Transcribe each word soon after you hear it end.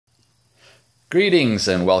Greetings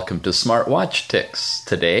and welcome to SmartWatch Tips.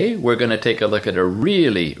 Today we're going to take a look at a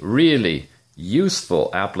really useful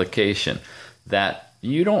application that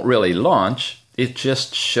you don't really launch, it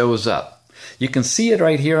just shows up. You can see it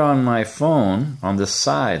right here on my phone on this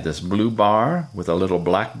side, this blue bar with a little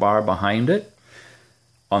black bar behind it.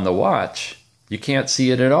 On the watch, you can't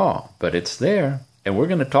see it at all, but it's there and we're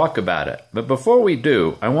going to talk about it. But before we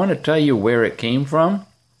do, I want to tell you where it came from,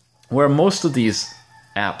 where most of these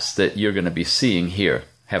apps that you're going to be seeing here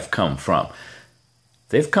have come from.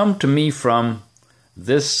 They've come to me from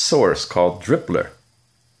this source called Drippler,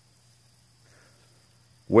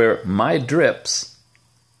 where my drips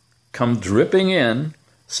come dripping in,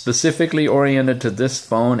 specifically oriented to this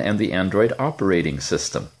phone and the Android operating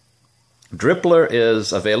system. Drippler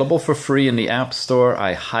is available for free in the App Store.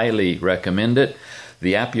 I highly recommend it.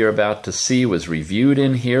 The app you're about to see was reviewed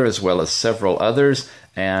in here as well as several others,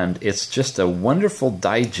 and it's just a wonderful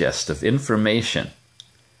digest of information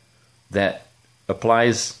that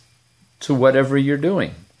applies to whatever you're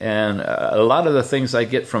doing. And a lot of the things I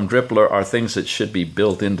get from Drippler are things that should be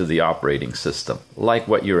built into the operating system, like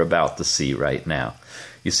what you're about to see right now.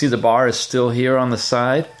 You see the bar is still here on the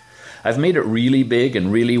side? I've made it really big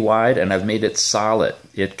and really wide, and I've made it solid.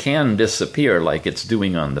 It can disappear like it's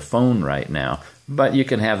doing on the phone right now, but you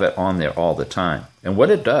can have it on there all the time. And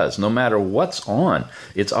what it does, no matter what's on,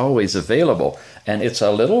 it's always available. And it's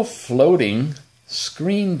a little floating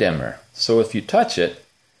screen dimmer. So if you touch it,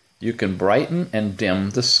 you can brighten and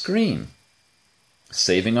dim the screen,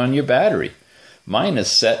 saving on your battery. Mine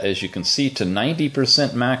is set, as you can see, to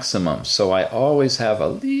 90% maximum. So I always have a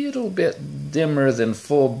little bit dimmer than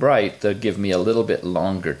full bright to give me a little bit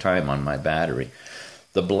longer time on my battery.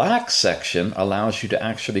 The black section allows you to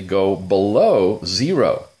actually go below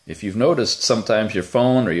 0. If you've noticed sometimes your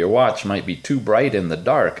phone or your watch might be too bright in the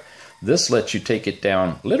dark, this lets you take it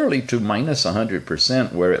down literally to minus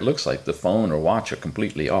 100% where it looks like the phone or watch are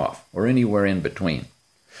completely off or anywhere in between.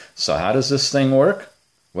 So how does this thing work?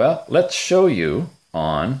 Well, let's show you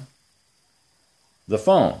on the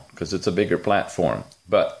phone because it's a bigger platform.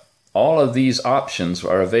 But all of these options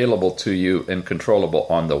are available to you and controllable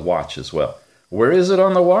on the watch as well. Where is it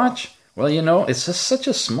on the watch? Well, you know, it's just such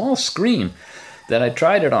a small screen that I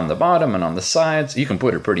tried it on the bottom and on the sides. You can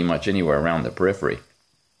put it pretty much anywhere around the periphery.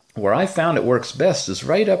 Where I found it works best is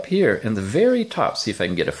right up here in the very top. See if I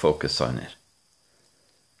can get a focus on it.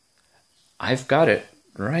 I've got it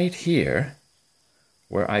right here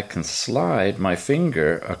where I can slide my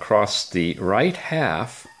finger across the right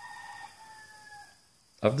half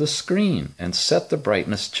of the screen and set the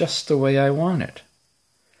brightness just the way I want it.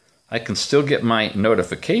 I can still get my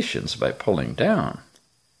notifications by pulling down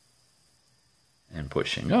and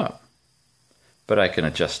pushing up, but I can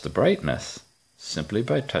adjust the brightness simply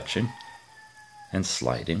by touching and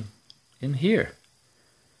sliding in here.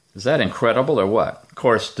 Is that incredible or what? Of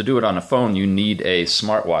course, to do it on a phone, you need a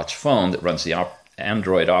SmartWatch phone that runs the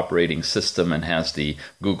Android operating system and has the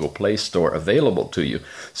Google Play Store available to you,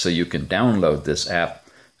 so you can download this app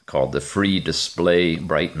called the Free Display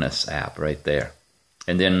Brightness app right there.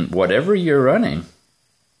 And then whatever you're running,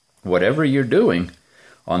 whatever you're doing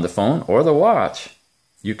on the phone or the watch,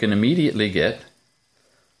 you can immediately get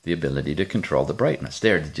the ability to control the brightness.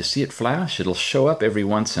 There, did you see it flash? It'll show up every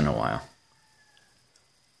once in a while.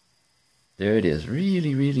 There it is.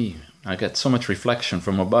 Really, I got so much reflection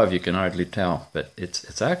from above you can hardly tell, but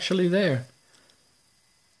it's actually there.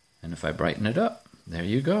 And if I brighten it up, there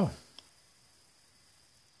you go.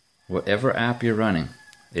 Whatever app you're running,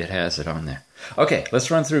 it has it on there. Okay,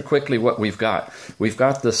 let's run through quickly what we've got. We've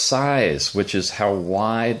got the size, which is how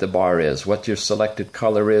wide the bar is, what your selected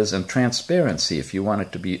color is, and transparency, if you want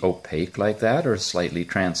it to be opaque like that or slightly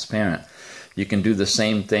transparent. You can do the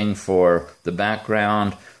same thing for the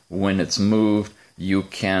background. When it's moved, you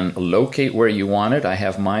can locate where you want it. I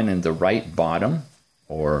have mine in the right bottom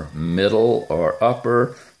or middle or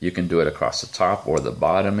upper. You can do it across the top or the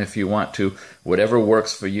bottom if you want to. Whatever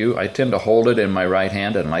works for you. I tend to hold it in my right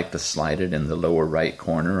hand and like to slide it in the lower right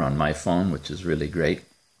corner on my phone, which is really great.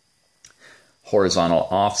 Horizontal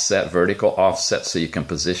offset, vertical offset, so you can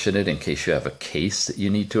position it in case you have a case that you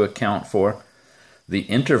need to account for. The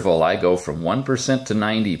interval, I go from 1% to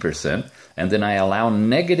 90%, and then I allow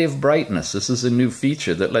negative brightness. This is a new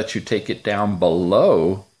feature that lets you take it down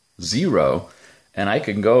below 0, and I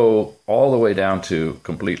can go all the way down to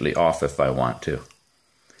completely off if I want to.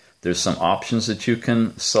 There's some options that you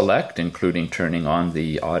can select, including turning on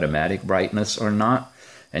the automatic brightness or not.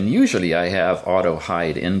 And usually I have auto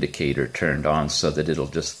hide indicator turned on so that it'll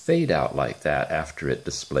just fade out like that after it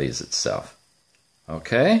displays itself.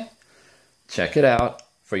 Okay? Check it out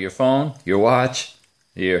for your phone, your watch,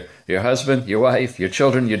 your husband, your wife, your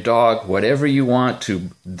children, your dog, whatever you want to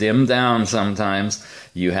dim down sometimes,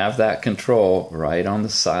 you have that control right on the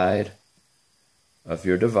side of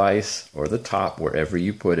your device or the top, wherever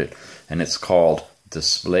you put it. And it's called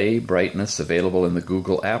Display Brightness, available in the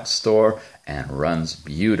Google App Store and runs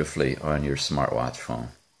beautifully on your smartwatch phone.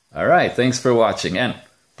 All right, thanks for watching. And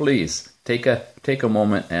please take a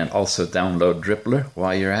moment and also download Drippler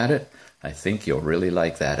while you're at it. I think you'll really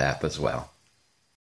like that app as well.